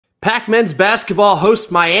Pac men's basketball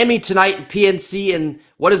hosts Miami tonight in PNC in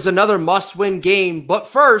what is another must-win game. But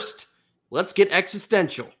first, let's get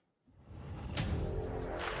existential.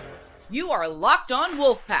 You are Locked On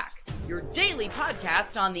Wolfpack, your daily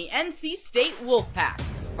podcast on the NC State Wolfpack,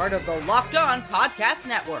 part of the Locked On Podcast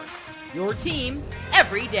Network, your team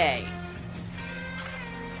every day.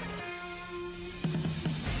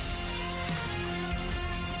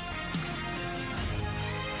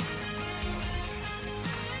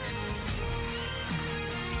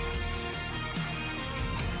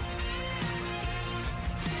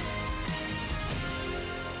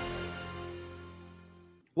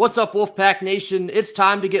 What's up, Wolfpack Nation? It's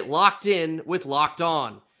time to get locked in with Locked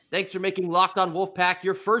On. Thanks for making Locked On Wolfpack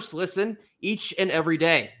your first listen each and every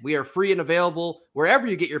day. We are free and available wherever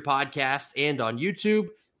you get your podcast and on YouTube,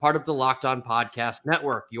 part of the Locked On Podcast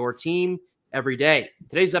Network, your team every day.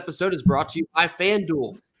 Today's episode is brought to you by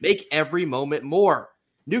FanDuel. Make every moment more.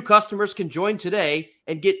 New customers can join today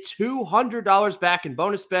and get $200 back in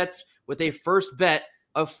bonus bets with a first bet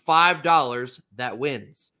of $5 that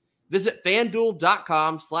wins. Visit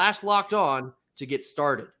FanDuel.com/lockedon to get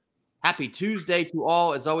started. Happy Tuesday to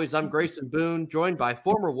all. As always, I'm Grayson Boone, joined by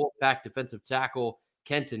former Wolfpack defensive tackle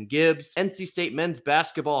Kenton Gibbs. NC State men's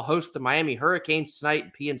basketball hosts the Miami Hurricanes tonight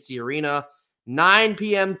in PNC Arena. 9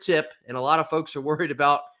 p.m. tip, and a lot of folks are worried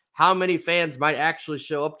about how many fans might actually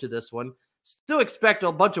show up to this one. Still expect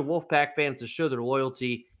a bunch of Wolfpack fans to show their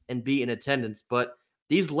loyalty and be in attendance, but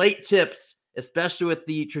these late tips, especially with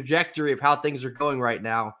the trajectory of how things are going right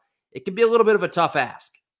now, it can be a little bit of a tough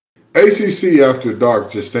ask. ACC after dark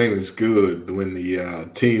just ain't as good when the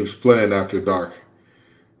teams playing after dark.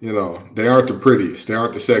 You know, they aren't the prettiest. They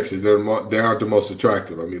aren't the sexiest. They aren't the most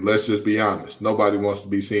attractive. I mean, let's just be honest. Nobody wants to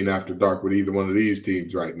be seen after dark with either one of these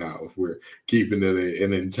teams right now if we're keeping it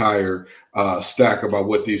an entire stack about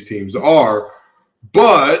what these teams are.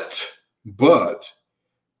 But,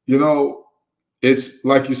 you know, it's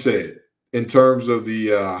like you said, in terms of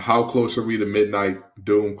the how close are we to midnight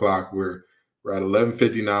doom clock, we're at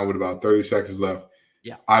 11:59 with about 30 seconds left.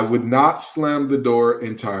 Yeah, I would not slam the door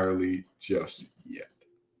entirely just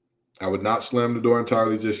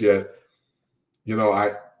yet. You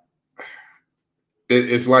know,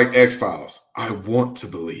 it's like X-Files. I want to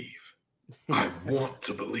believe.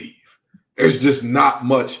 There's just not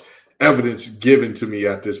much evidence given to me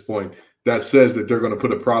at this point that says that they're going to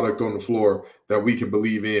put a product on the floor that we can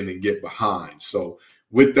believe in and get behind. So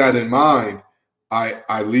with that in mind,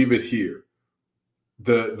 I leave it here.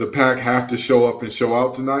 The Pack have to show up and show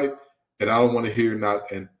out tonight, and I don't want to hear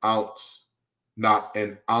not an ounce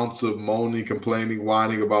of moaning, complaining,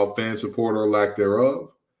 whining about fan support or lack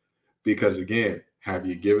thereof. Because again, have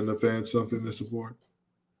you given the fans something to support?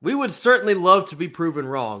 We would certainly love to be proven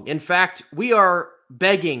wrong. In fact, we are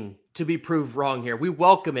begging to be proved wrong here. We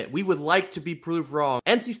welcome it. We would like to be proved wrong.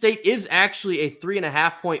 NC State is actually a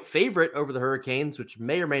 3.5-point favorite over the Hurricanes, which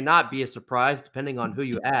may or may not be a surprise depending on who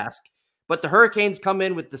you ask. But the Hurricanes come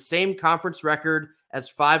in with the same conference record as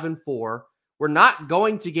 5-4. We're not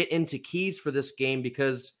going to get into keys for this game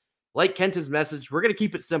because, like Kenton's message, we're going to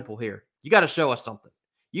keep it simple here. You got to show us something.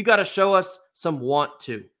 You got to show us some want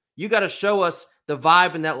to. You got to show us the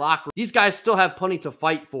vibe in that locker room. These guys still have plenty to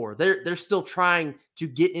fight for. They're still trying to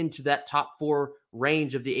get into that top 4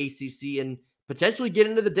 range of the ACC and potentially get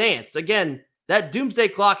into the dance. Again, that doomsday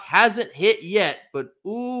clock hasn't hit yet, but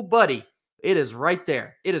ooh, buddy, it is right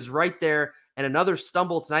there. It is right there. And another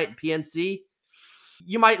stumble tonight in PNC,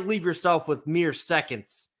 you might leave yourself with mere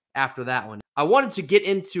seconds after that one. I wanted to get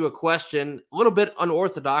into a question, a little bit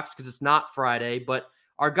unorthodox because it's not Friday, but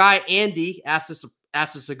our guy Andy asked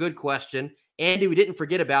us a good question. Andy, we didn't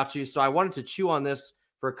forget about you, so I wanted to chew on this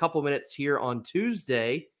for a couple minutes here on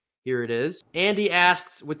Tuesday. Here it is. Andy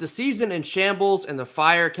asks, with the season in shambles and the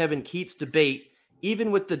fire Kevin Keats debate,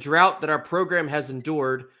 even with the drought that our program has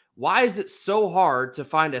endured, why is it so hard to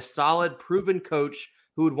find a solid, proven coach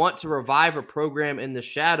who would want to revive a program in the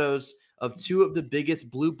shadows of 2 of the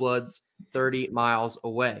biggest blue bloods 30 miles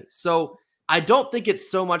away? So I don't think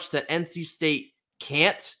it's so much that NC State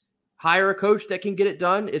can't hire a coach that can get it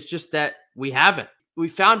done. It's just that we haven't. We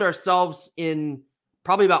found ourselves in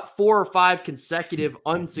probably about 4 or 5 consecutive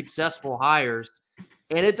unsuccessful hires.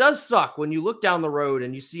 And it does suck when you look down the road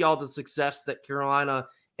and you see all the success that Carolina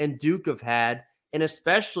and Duke have had, and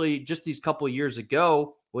especially just these couple of years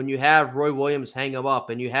ago when you have Roy Williams hang them up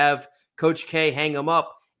and you have Coach K hang them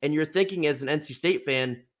up, and you're thinking as an NC State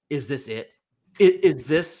fan, is this it?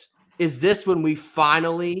 Is this when we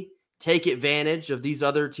finally take advantage of these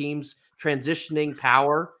other teams transitioning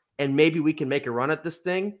power and maybe we can make a run at this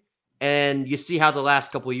thing? And you see how the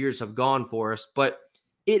last couple of years have gone for us. But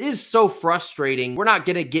it is so frustrating. We're not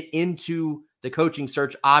going to get into the coaching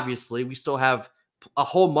search, obviously. We still have a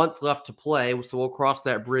whole month left to play, so we'll cross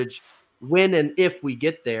that bridge when and if we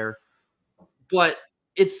get there. But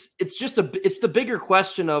it's the bigger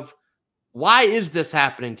question of, why is this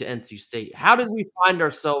happening to NC State? How did we find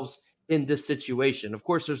ourselves in this situation? Of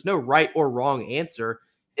course, there's no right or wrong answer.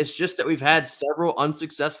 It's just that we've had several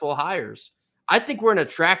unsuccessful hires. I think we're an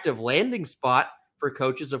attractive landing spot for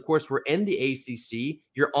coaches. Of course, we're in the ACC.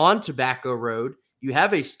 You're on Tobacco Road. You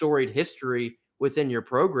have a storied history within your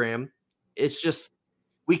program. It's just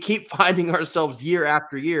we keep finding ourselves year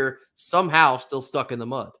after year somehow still stuck in the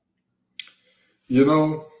mud. You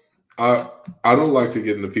know, I don't like to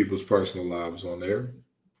get into people's personal lives on there,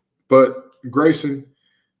 but Grayson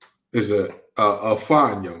is a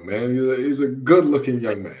fine young man. He's a good-looking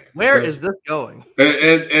young man. Where is this going?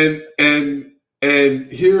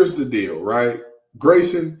 And here's the deal, right?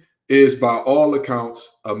 Grayson is, by all accounts,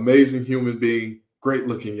 amazing human being,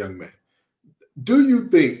 great-looking young man. Do you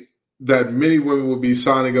think that many women would be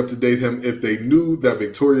signing up to date him if they knew that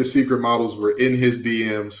Victoria's Secret models were in his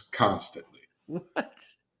DMs constantly? What?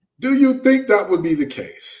 Do you think that would be the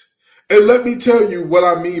case? And let me tell you what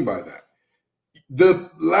I mean by that.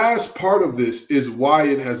 The last part of this is why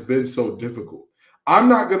it has been so difficult. I'm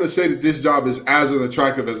not going to say that this job is as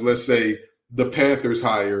unattractive as, let's say, the Panthers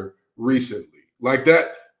hire recently. Like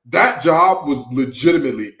that job was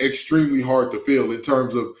legitimately extremely hard to fill in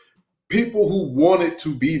terms of people who wanted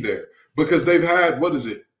to be there, because they've had,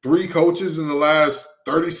 3 coaches in the last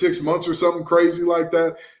 36 months or something crazy like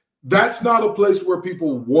that. That's not a place where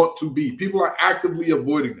people want to be. People are actively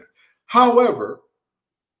avoiding that. However,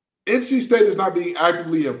 NC State is not being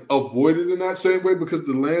actively avoided in that same way because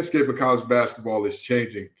the landscape of college basketball is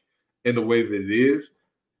changing in the way that it is.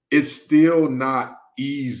 It's still not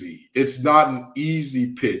easy. It's not an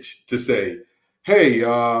easy pitch to say, hey,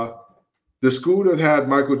 the school that had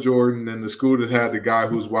Michael Jordan and the school that had the guy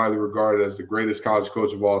who's widely regarded as the greatest college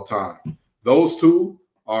coach of all time, those two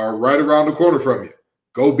are right around the corner from you.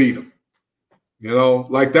 Go beat them. You know,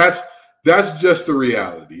 like that's just the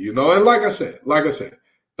reality, you know. And like I said,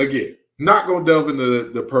 again, not going to delve into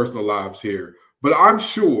the personal lives here, but I'm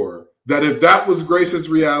sure that if that was Grayson's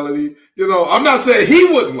reality, you know, I'm not saying he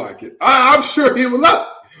wouldn't like it. I'm sure he would love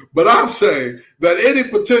it. But I'm saying that any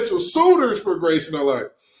potential suitors for Grayson are like,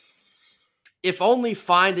 if only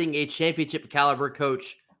finding a championship caliber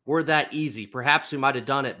coach were that easy, perhaps we might have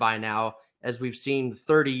done it by now, as we've seen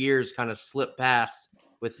 30 years kind of slip past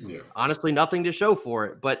with honestly nothing to show for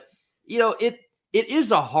it. But, you know, it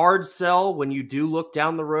is a hard sell when you do look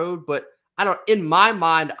down the road. But in my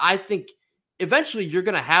mind, I think eventually you're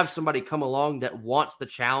going to have somebody come along that wants the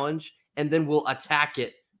challenge and then will attack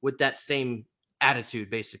it with that same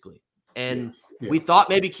attitude, basically. And we thought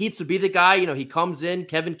maybe Keats would be the guy. You know, he comes in,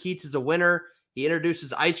 Kevin Keats is a winner. He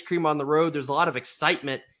introduces ice cream on the road. There's a lot of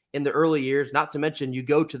excitement in the early years, not to mention you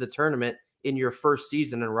go to the tournament in your first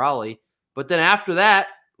season in Raleigh. But then after that,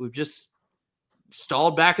 we've just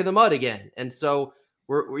stalled back in the mud again. And so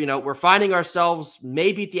we're finding ourselves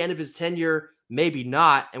maybe at the end of his tenure, maybe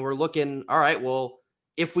not. And we're looking, all right, well,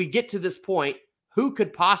 if we get to this point, who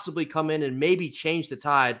could possibly come in and maybe change the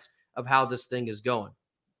tides of how this thing is going?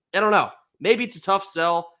 I don't know. Maybe it's a tough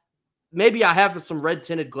sell. Maybe I have some red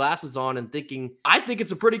tinted glasses on and thinking, I think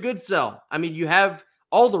it's a pretty good sell. I mean, you have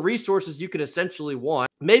all the resources you could essentially want.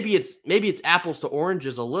 Maybe it's apples to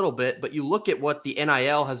oranges a little bit, but you look at what the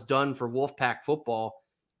NIL has done for Wolfpack football.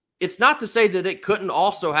 It's not to say that it couldn't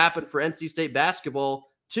also happen for NC State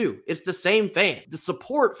basketball too. It's the same fan. The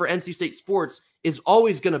support for NC State sports is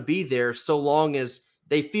always going to be there so long as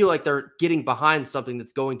they feel like they're getting behind something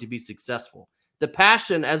that's going to be successful. The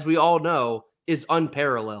passion, as we all know, is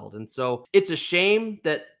unparalleled. And so it's a shame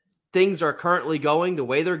that things are currently going the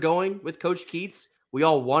way they're going with Coach Keats. We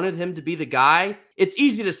all wanted him to be the guy. It's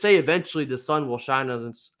easy to say eventually the sun will shine on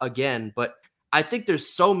us again, but I think there's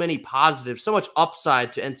so many positives, so much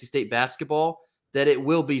upside to NC State basketball that it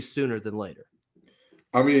will be sooner than later.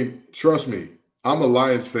 I mean, trust me, I'm a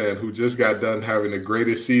Lions fan who just got done having the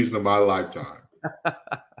greatest season of my lifetime.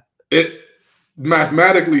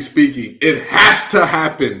 Mathematically speaking, it has to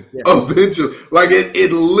happen eventually. Like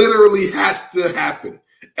it literally has to happen.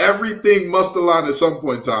 Everything must align at some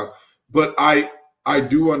point in time. But I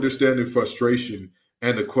do understand the frustration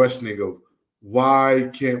and the questioning of why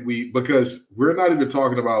can't we, because we're not even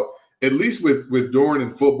talking about, at least with Doran in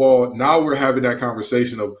football, now we're having that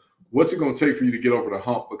conversation of what's it going to take for you to get over the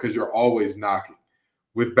hump because you're always knocking.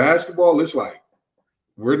 With basketball, it's like,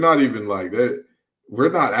 we're not even like that.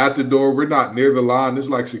 We're not at the door. We're not near the line. It's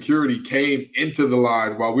like security came into the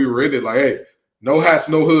line while we were in it. Like, hey, no hats,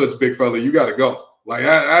 no hoods, big fella. You got to go. Like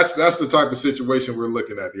that's the type of situation we're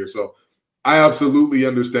looking at here. So I absolutely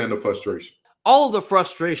understand the frustration. All of the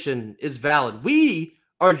frustration is valid. We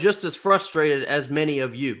are just as frustrated as many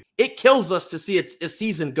of you. It kills us to see a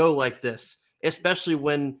season go like this, especially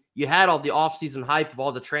when you had all the offseason hype of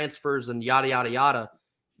all the transfers and yada, yada, yada.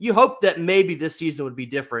 You hope that maybe this season would be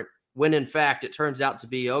different when, in fact, it turns out to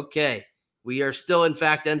be, okay, we are still, in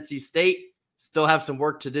fact, NC State, still have some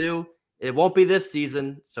work to do. It won't be this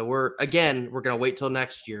season, so we're going to wait till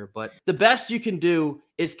next year. But the best you can do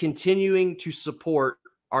is continuing to support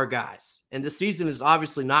our guys. And the season is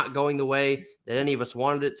obviously not going the way that any of us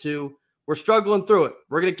wanted it to. We're struggling through it.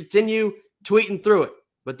 We're going to continue tweeting through it.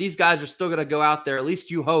 But these guys are still going to go out there, at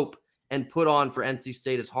least you hope, and put on for NC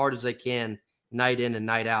State as hard as they can, night in and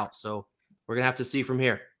night out. So we're going to have to see from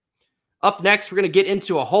here. Up next, we're going to get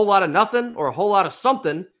into a whole lot of nothing or a whole lot of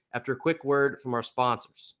something after a quick word from our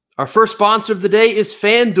sponsors. Our first sponsor of the day is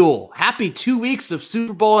FanDuel. Happy 2 weeks of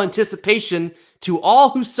Super Bowl anticipation to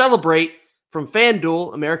all who celebrate from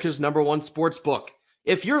FanDuel, America's #1 sports book.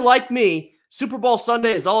 If you're like me, Super Bowl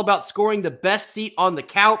Sunday is all about scoring the best seat on the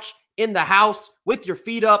couch, in the house, with your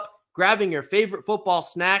feet up, grabbing your favorite football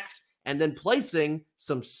snacks, and then placing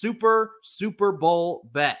some Super Bowl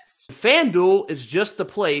bets. FanDuel is just the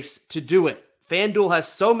place to do it. FanDuel has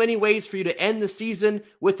so many ways for you to end the season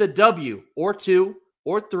with a W, or 2,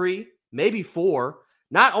 or 3, maybe 4.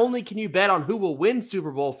 Not only can you bet on who will win Super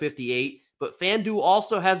Bowl 58, but FanDuel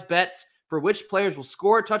also has bets for which players will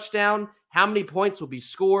score a touchdown, how many points will be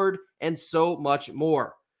scored, and so much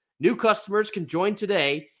more. New customers can join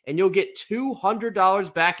today, and you'll get $200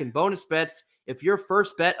 back in bonus bets if your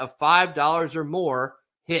first bet of $5 or more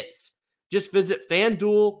hits. Just visit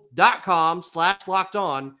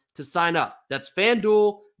FanDuel.com/lockedon to sign up. That's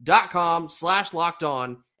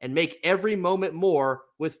FanDuel.com/lockedon and make every moment more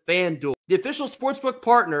with FanDuel, the official sportsbook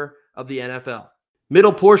partner of the NFL.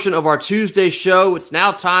 Middle portion of our Tuesday show. It's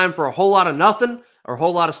now time for a whole lot of nothing or a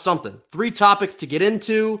whole lot of something. 3 topics to get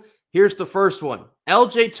into. Here's the first one.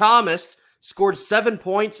 LJ Thomas scored 7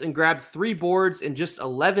 points and grabbed 3 boards in just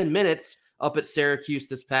 11 minutes up at Syracuse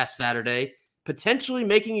this past Saturday, potentially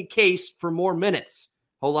making a case for more minutes.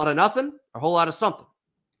 Whole lot of nothing or a whole lot of something.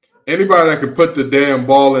 Anybody that can put the damn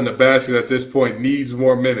ball in the basket at this point needs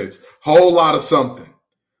more minutes. Whole lot of something.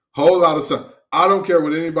 Whole lot of something. I don't care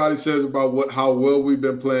what anybody says about how well we've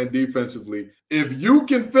been playing defensively. If you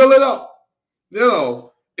can fill it up,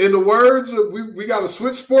 in the words of we got to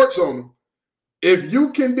switch sports on them. If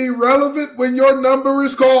you can be relevant when your number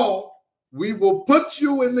is called, we will put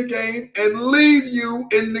you in the game and leave you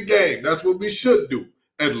in the game. That's what we should do,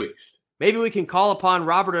 at least. Maybe we can call upon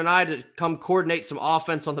Robert and I to come coordinate some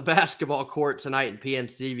offense on the basketball court tonight in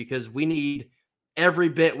PNC because we need every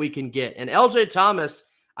bit we can get. And LJ Thomas,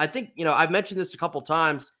 I think, I've mentioned this a couple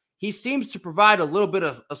times. He seems to provide a little bit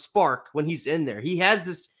of a spark when he's in there. He has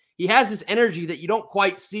this energy that you don't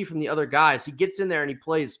quite see from the other guys. He gets in there and he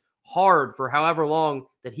plays hard for however long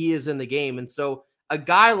that he is in the game. And so a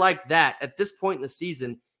guy like that at this point in the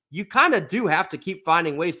season, you kind of do have to keep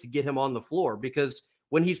finding ways to get him on the floor because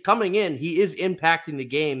when he's coming in, he is impacting the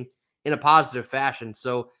game in a positive fashion.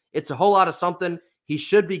 So it's a whole lot of something. He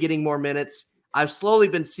should be getting more minutes. I've slowly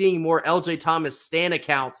been seeing more LJ Thomas stan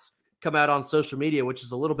accounts come out on social media, which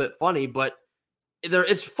is a little bit funny, but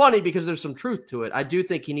it's funny because there's some truth to it. I do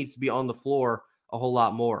think he needs to be on the floor a whole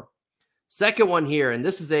lot more. Second one here, and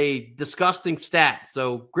this is a disgusting stat,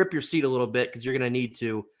 so grip your seat a little bit because you're going to need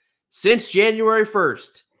to. Since January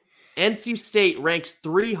 1st, NC State ranks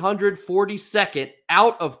 342nd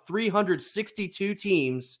out of 362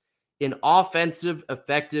 teams in offensive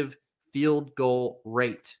effective field goal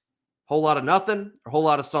rate. Whole lot of nothing or whole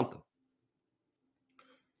lot of something?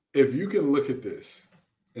 If you can look at this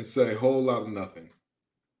and say whole lot of nothing,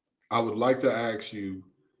 I would like to ask you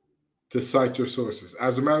to cite your sources.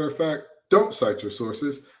 As a matter of fact, don't cite your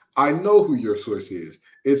sources. I know who your source is.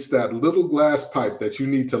 It's that little glass pipe that you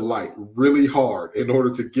need to light really hard in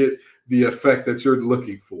order to get the effect that you're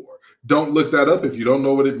looking for. Don't look that up if you don't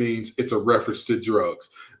know what it means. It's a reference to drugs.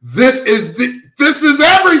 This is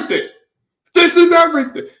everything. This is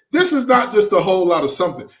everything. This is not just a whole lot of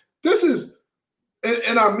something. This is,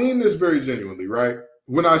 and I mean this very genuinely, right?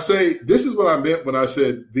 When I say, this is what I meant when I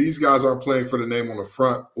said these guys aren't playing for the name on the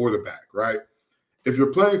front or the back, right? If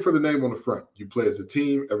you're playing for the name on the front, you play as a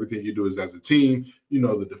team. Everything you do is as a team.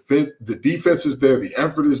 The defense is there. The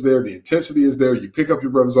effort is there. The intensity is there. You pick up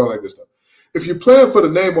your brothers, all that good stuff. If you're playing for the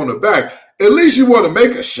name on the back, at least you want to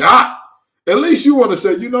make a shot. At least you want to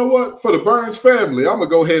say, you know what? For the Burns family, I'm going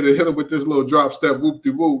to go ahead and hit him with this little drop step,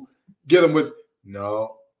 whoop-de-whoop, get him with –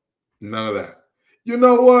 no, none of that. You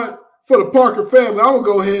know what? For the Parker family, I'm going to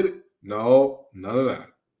go ahead – no, none of that.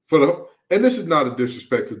 And this is not a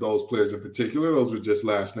disrespect to those players in particular. Those were just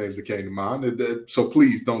last names that came to mind. So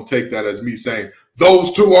please don't take that as me saying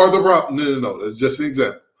those two are the problem. No. That's just an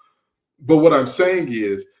example. But what I'm saying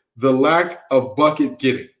is the lack of bucket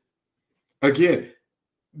getting. Again,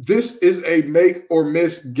 this is a make or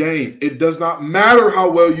miss game. It does not matter how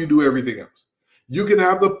well you do everything else. You can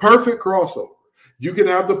have the perfect crossover. You can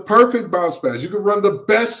have the perfect bounce pass. You can run the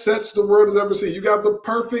best sets the world has ever seen. You got the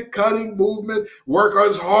perfect cutting movement, work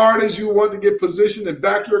as hard as you want to get positioned and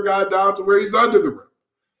back your guy down to where he's under the rim.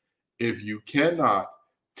 If you cannot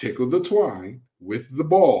tickle the twine with the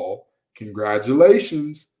ball,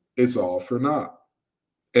 congratulations, it's all for naught.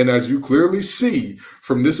 And as you clearly see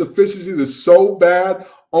from this efficiency that's so bad,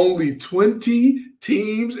 only 20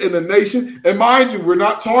 teams in the nation. And mind you, we're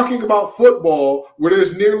not talking about football where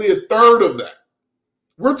there's nearly a third of that.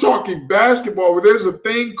 We're talking basketball where there's a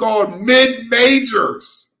thing called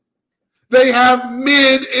mid-majors. They have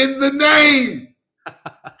mid in the name.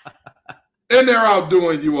 And they're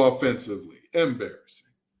outdoing you offensively. Embarrassing.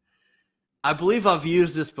 I believe I've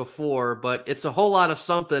used this before, but it's a whole lot of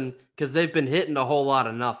something because they've been hitting a whole lot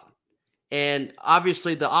of nothing. And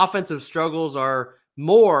obviously the offensive struggles are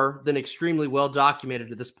more than extremely well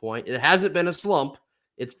documented at this point. It hasn't been a slump.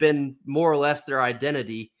 It's been more or less their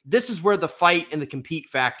identity. This is where the fight and the compete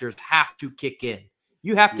factors have to kick in.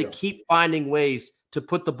 You have to keep finding ways to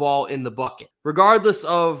put the ball in the bucket. Regardless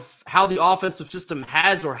of how the offensive system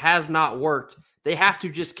has or has not worked, they have to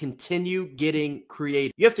just continue getting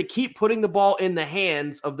creative. You have to keep putting the ball in the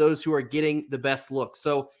hands of those who are getting the best looks.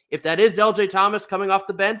 So if that is LJ Thomas coming off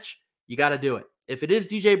the bench, you got to do it. If it is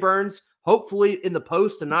DJ Burns, hopefully in the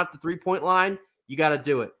post and not the three-point line, you got to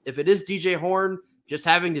do it. If it is DJ Horn just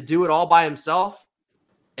having to do it all by himself,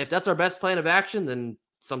 if that's our best plan of action, then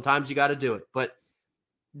sometimes you got to do it. But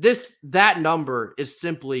that number is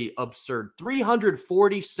simply absurd.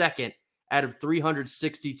 342nd out of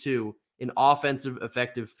 362 in offensive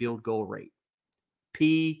effective field goal rate.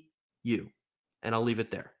 PU. And I'll leave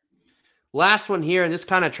it there. Last one here, and this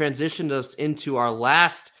kind of transitioned us into our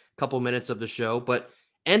last couple minutes of the show, but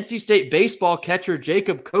NC State baseball catcher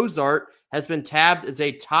Jacob Cozart has been tabbed as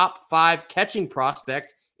a top 5 catching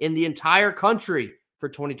prospect in the entire country for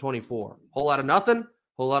 2024. Whole lot of nothing,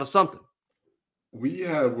 whole lot of something. We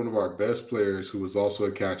had one of our best players who was also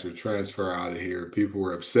a catcher transfer out of here. People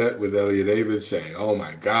were upset with Elliott Davis saying, oh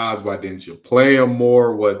my God, why didn't you play him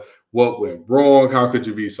more? What went wrong? How could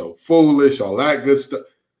you be so foolish? All that good stuff.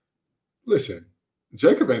 Listen,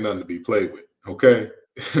 Jacob ain't nothing to be played with, okay?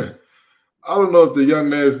 I don't know if the young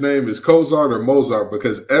man's name is Cozart or Mozart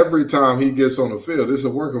because every time he gets on the field, it's a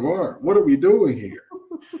work of art. What are we doing here?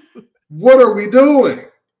 What are we doing?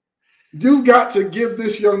 You've got to give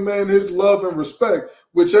this young man his love and respect,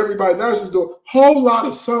 which everybody else is doing. Whole lot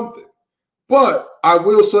of something. But I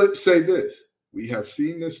will say this. We have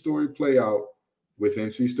seen this story play out with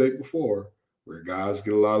NC State before, where guys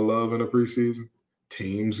get a lot of love in the preseason,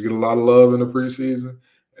 teams get a lot of love in the preseason,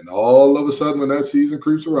 and all of a sudden when that season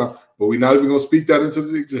creeps around, but we're not even going to speak that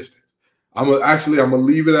into existence. I'm going to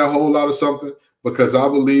leave it at a whole lot of something because I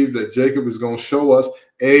believe that Jacob is going to show us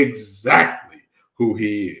exactly who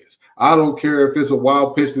he is. I don't care if it's a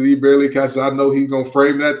wild pitch that he barely catches. I know he's going to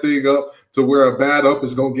frame that thing up to where a bat up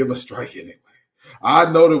is going to give a strike anyway.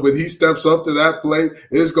 I know that when he steps up to that plate,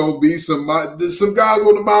 it's going to be some guys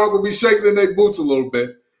on the mound going to be shaking in their boots a little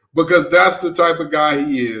bit because that's the type of guy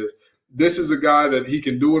he is. This is a guy that he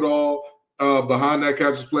can do it all behind that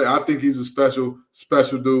catcher's plate. I think he's a special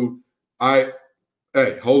dude.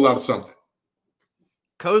 Whole lot of something.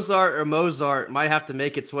 Cozart or Mozart might have to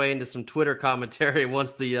make its way into some Twitter commentary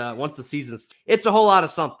once the season starts. It's a whole lot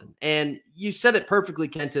of something. And you said it perfectly,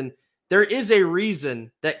 Kenton. There is a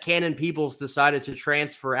reason that Cannon Peebles decided to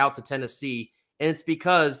transfer out to Tennessee, and it's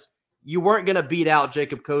because you weren't going to beat out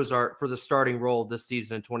Jacob Cozart for the starting role this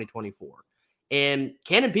season in 2024. And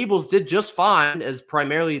Cannon Peebles did just fine as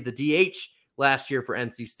primarily the DH last year for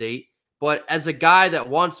NC State, but as a guy that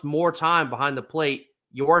wants more time behind the plate,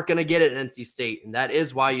 you weren't going to get it at NC State, and that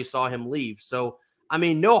is why you saw him leave. So, I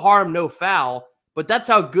mean, no harm, no foul, but that's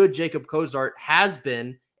how good Jacob Cozart has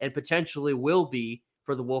been and potentially will be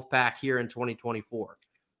for the Wolfpack here in 2024.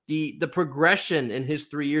 The progression in his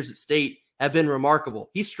 3 years at State have been remarkable.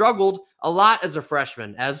 He struggled a lot as a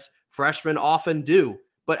freshman, as freshmen often do,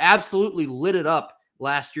 but absolutely lit it up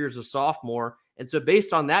last year as a sophomore. And so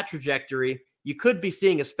based on that trajectory, you could be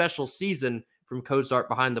seeing a special season from Cozart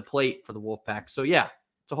behind the plate for the Wolfpack. So yeah,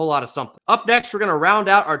 it's a whole lot of something. Up next, we're going to round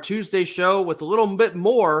out our Tuesday show with a little bit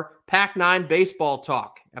more Pac-9 baseball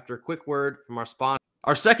talk after a quick word from our sponsor.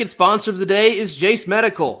 Our second sponsor of the day is Jace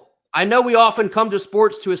Medical. I know we often come to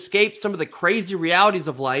sports to escape some of the crazy realities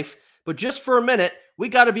of life, but just for a minute, we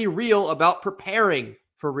got to be real about preparing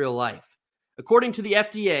for real life. According to the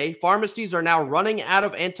FDA, pharmacies are now running out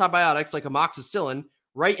of antibiotics like amoxicillin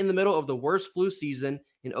right in the middle of the worst flu season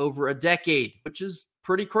in over a decade, which is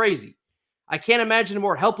pretty crazy. I can't imagine a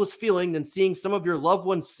more helpless feeling than seeing some of your loved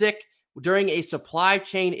ones sick during a supply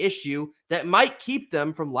chain issue that might keep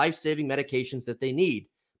them from life-saving medications that they need.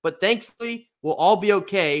 But thankfully, we'll all be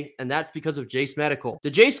okay, and that's because of Jace Medical. The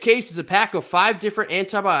Jace case is a pack of 5 different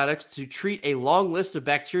antibiotics to treat a long list of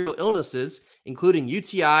bacterial illnesses, including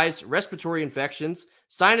UTIs, respiratory infections,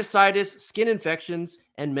 sinusitis, skin infections,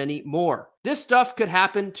 and many more. This stuff could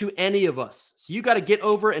happen to any of us, so you got to get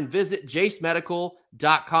over and visit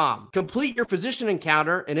jacemedical.com. Complete your physician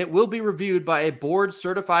encounter, and it will be reviewed by a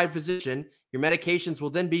board-certified physician. Your medications will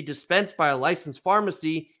then be dispensed by a licensed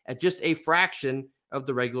pharmacy at just a fraction of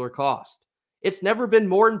the regular cost. It's never been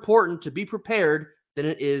more important to be prepared than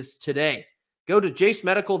it is today. Go to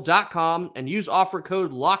jacemedical.com and use offer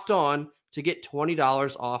code LOCKEDON to get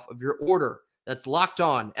 $20 off of your order. That's Locked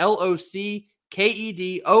On, LOCKEDON,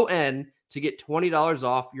 to get $20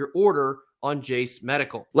 off your order on Jace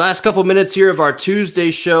Medical. Last couple minutes here of our Tuesday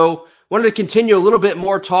show. Wanted to continue a little bit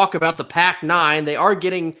more talk about the Pac-9. They are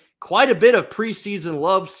getting quite a bit of preseason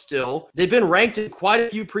love still. They've been ranked in quite a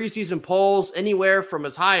few preseason polls, anywhere from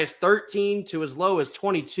as high as 13 to as low as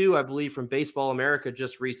 22, I believe, from Baseball America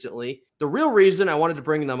just recently. The real reason I wanted to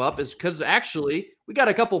bring them up is because actually we got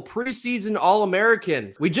a couple preseason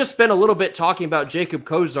All-Americans. We just spent a little bit talking about Jacob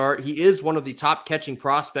Cozart. He is one of the top catching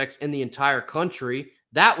prospects in the entire country.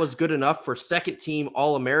 That was good enough for second-team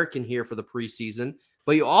All-American here for the preseason.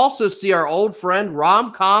 But you also see our old friend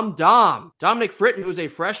Rom-Com Dom. Dominic Fritton, who was a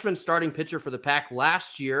freshman starting pitcher for the Pack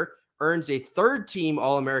last year, earns a third-team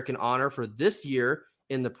All-American honor for this year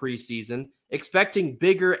in the preseason, expecting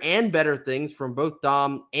bigger and better things from both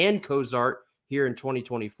Dom and Cozart here in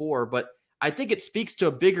 2024. But I think it speaks to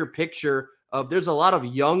a bigger picture of there's a lot of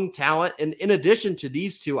young talent. And in addition to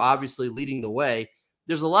these two obviously leading the way,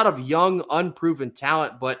 there's a lot of young, unproven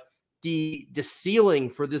talent, but the ceiling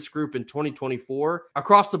for this group in 2024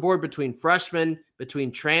 across the board between freshmen,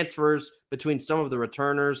 between transfers, between some of the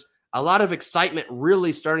returners, a lot of excitement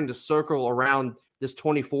really starting to circle around this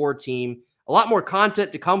 24 team. A lot more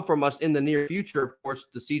content to come from us in the near future, of course,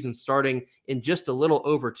 the season starting in just a little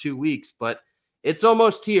over 2 weeks, but it's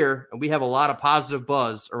almost here, and we have a lot of positive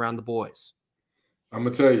buzz around the boys. I'm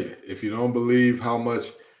going to tell you, if you don't believe how much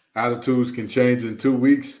attitudes can change in 2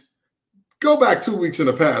 weeks, go back 2 weeks in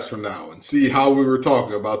the past from now and see how we were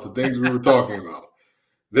talking about the things we were talking about.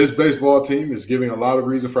 This baseball team is giving a lot of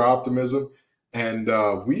reason for optimism, and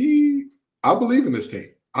I believe in this team.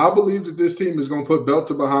 I believe that this team is going to put belt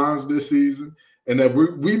to behinds this season, and that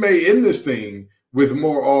we may end this thing with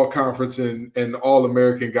more all-conference and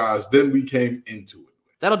all-American guys than we came into it.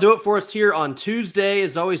 That'll do it for us here on Tuesday.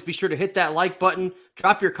 As always, be sure to hit that like button.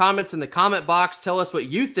 Drop your comments in the comment box. Tell us what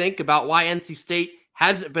you think about why NC State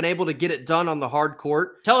hasn't been able to get it done on the hard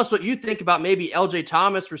court. Tell us what you think about maybe LJ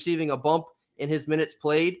Thomas receiving a bump in his minutes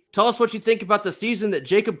played. Tell us what you think about the season that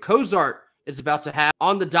Jacob Cozart is about to have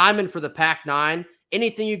on the diamond for the Pac-9.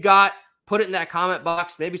 Anything you got, put it in that comment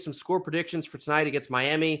box. Maybe some score predictions for tonight against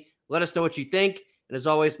Miami. Let us know what you think. And as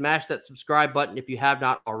always, mash that subscribe button if you have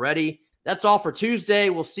not already. That's all for Tuesday.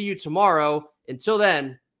 We'll see you tomorrow. Until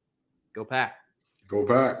then, go Pack. Go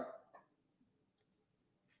Pack.